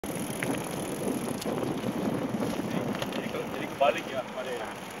balik ya pada ya.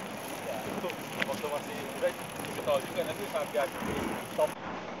 Itu waktu masih muda kita juga nanti saat dia stop.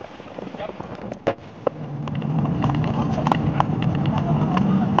 Yap.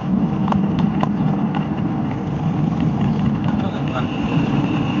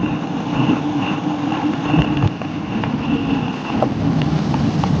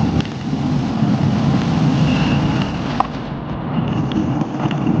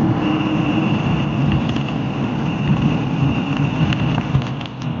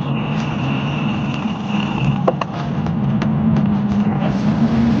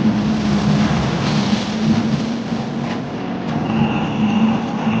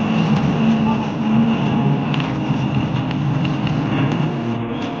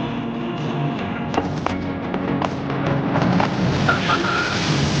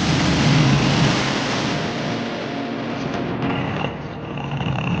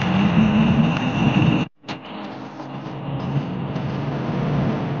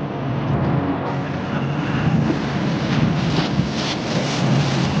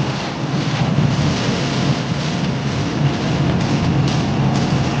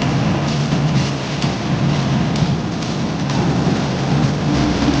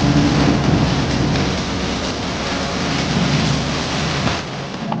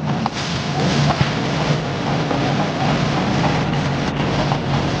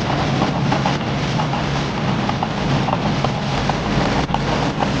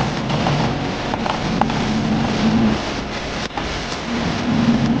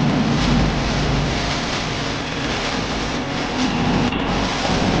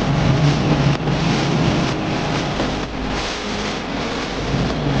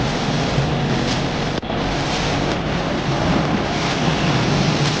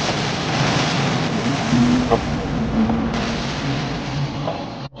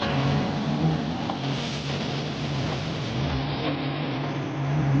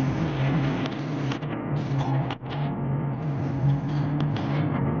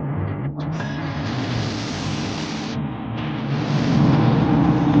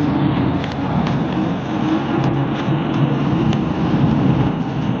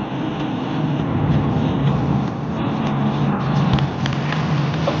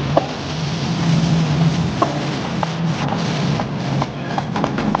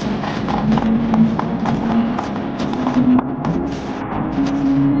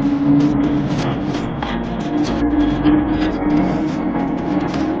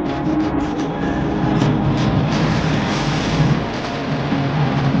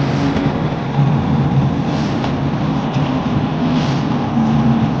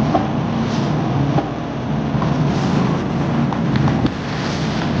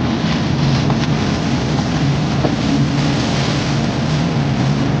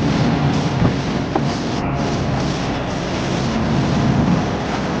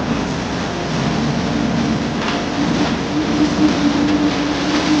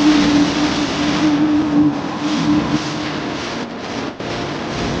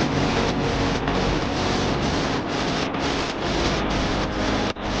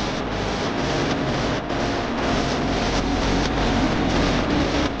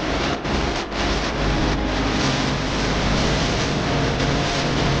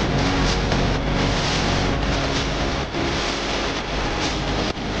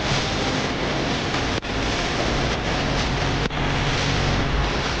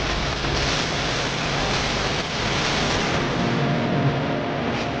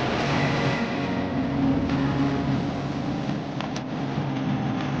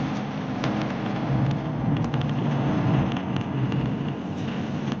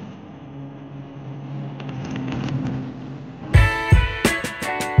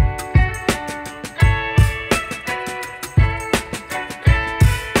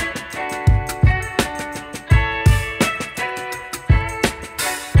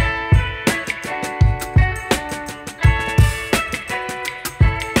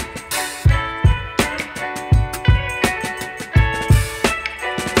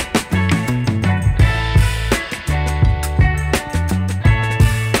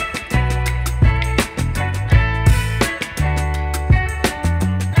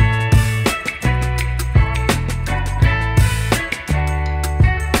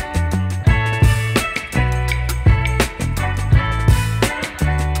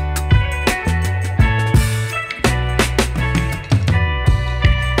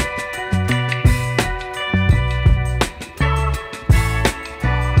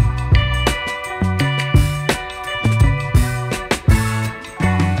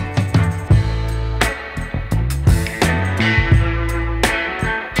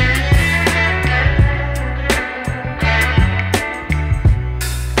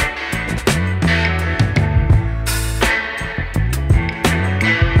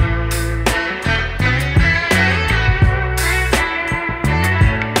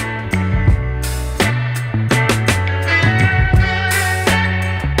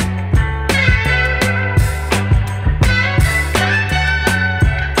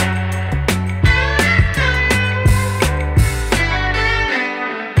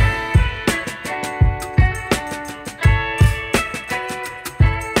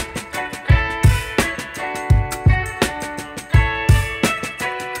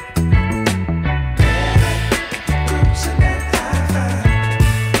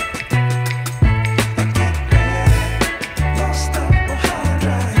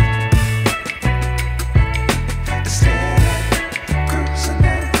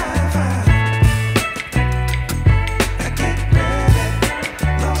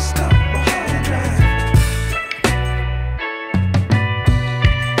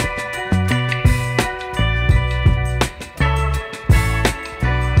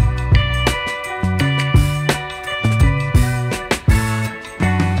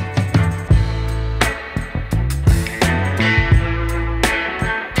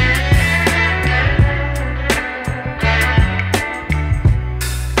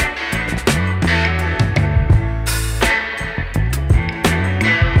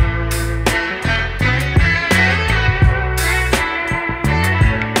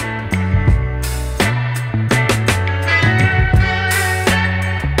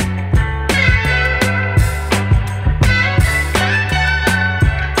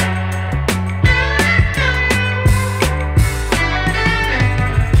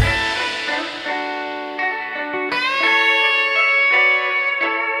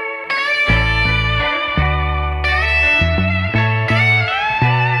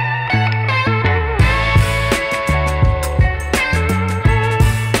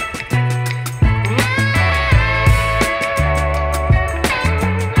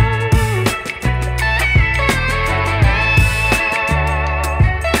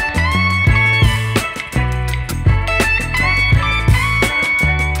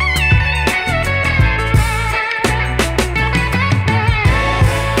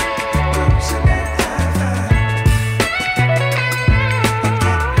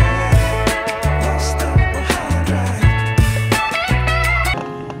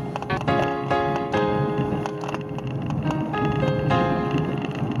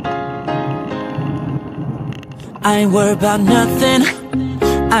 I ain't worried about nothing,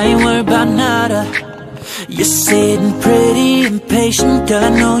 I ain't worried about nada. You're sitting pretty impatient, girl, I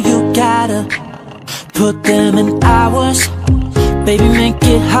know you gotta put them in hours, baby, make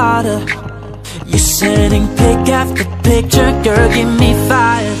it harder. You're sending pic after picture, girl, get me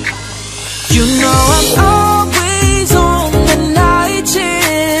fired. You know I'm always on the night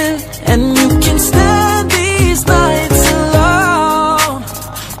shift, and you can stand these nights alone.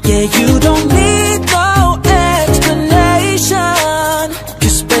 Yeah, you don't need no explanation,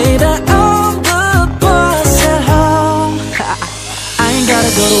 'cause baby, I'm the boss at home. I ain't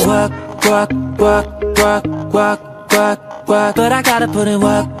gotta go to work, work, work, work, work, work, work, but I gotta put in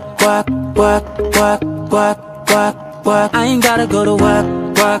work, work, work, work, work, work, work. I ain't gotta go to work,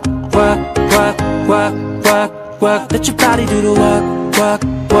 work, work, work, work, work, work. Let your body do the work, work,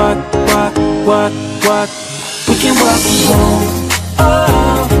 work, work, work, work. We can work from home,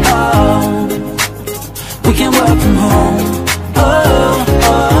 oh, oh. We can work from home,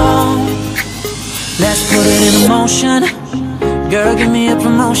 oh, oh. Let's put it in motion, girl, give me a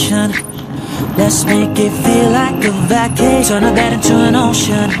promotion. Let's make it feel like a vacation, turn a bed into an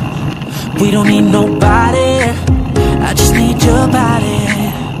ocean. We don't need nobody, I just need your body.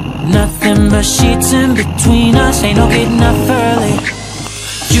 Nothing but sheets in between us, ain't no getting up early.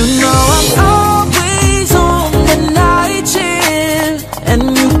 You know I'm always on the night shift, and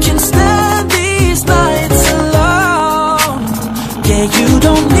you can stand these nights alone. Yeah, you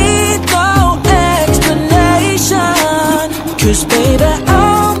don't need no explanation, 'cause baby,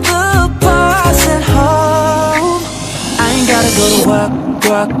 I'm the boss at home. I ain't gotta go to work,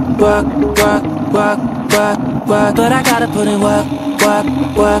 work, work, work, work, work, work, but I gotta put in work, work,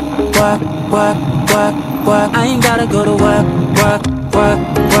 work, work, work, work, work. I ain't gotta go to work, work, work,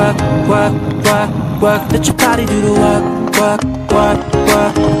 work, work, work, work. Let your body do the work, work, work,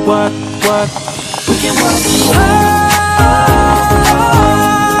 work, work, work. We can work from home.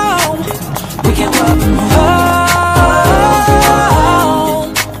 We can work from home.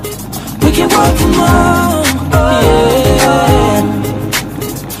 We can work from home. Yeah.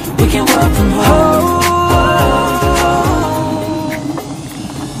 We can work from home.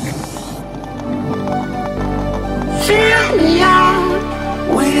 Fill me out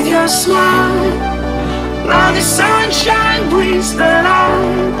with your smile, now the sunshine brings the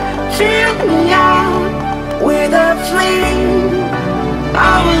light. Fill me out with a flame,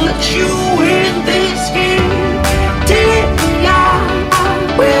 I will let you in this game. Take me out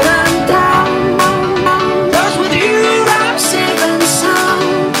when I'm down, 'cause with you I'm safe and sound.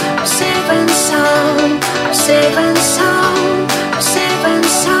 I'm safe and sound, I'm safe and sound, I'm safe and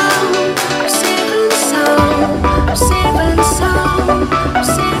sound, I'm safe and sound, I'm safe and sound,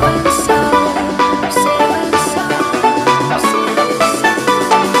 I'm safe and sound, I'm safe and sound, I'm safe and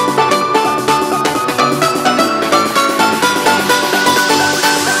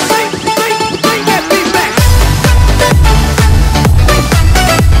Bring that beat back.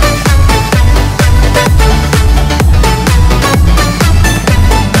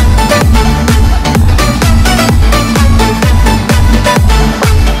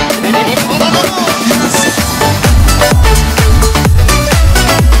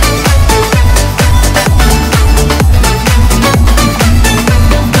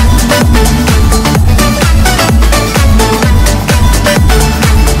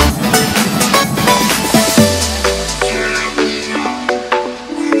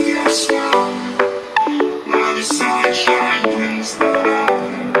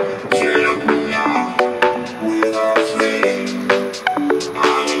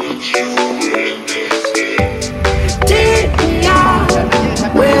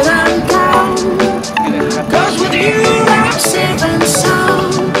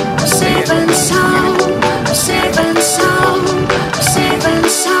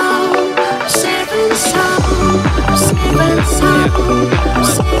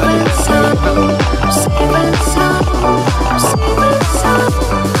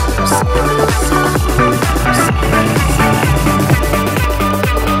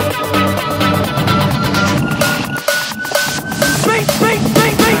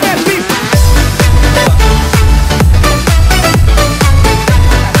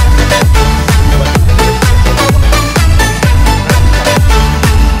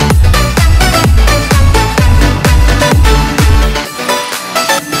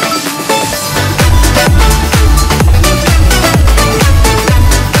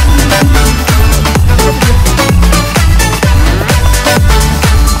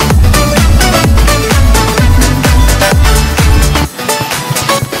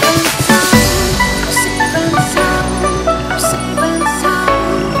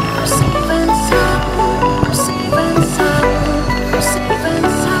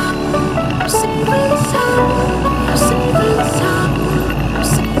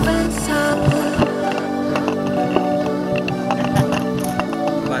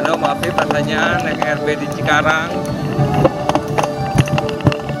 naik RB di Cikarang.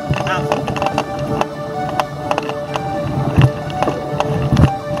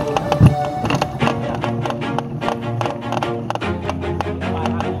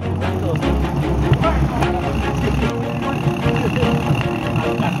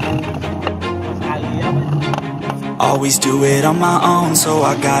 Always do it on my own, so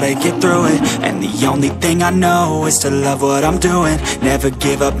I gotta get through it. And the only thing I know is to love what I'm doing. Never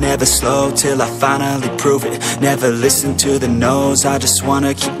give up, never slow, till I finally prove it. Never listen to the no's, I just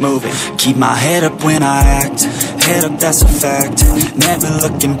wanna keep moving. Keep my head up when I act, head up, that's a fact. Never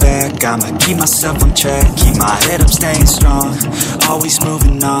looking back, I'ma keep myself on track. Keep my head up, staying strong, always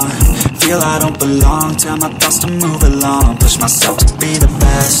moving on. Feel I don't belong, tell my thoughts to move along. Push myself to be the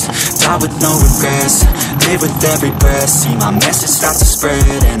best, die with no regrets. Live with every breath, see my message start to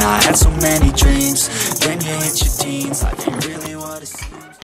spread. And I had so many dreams, then you hit your teens, like you really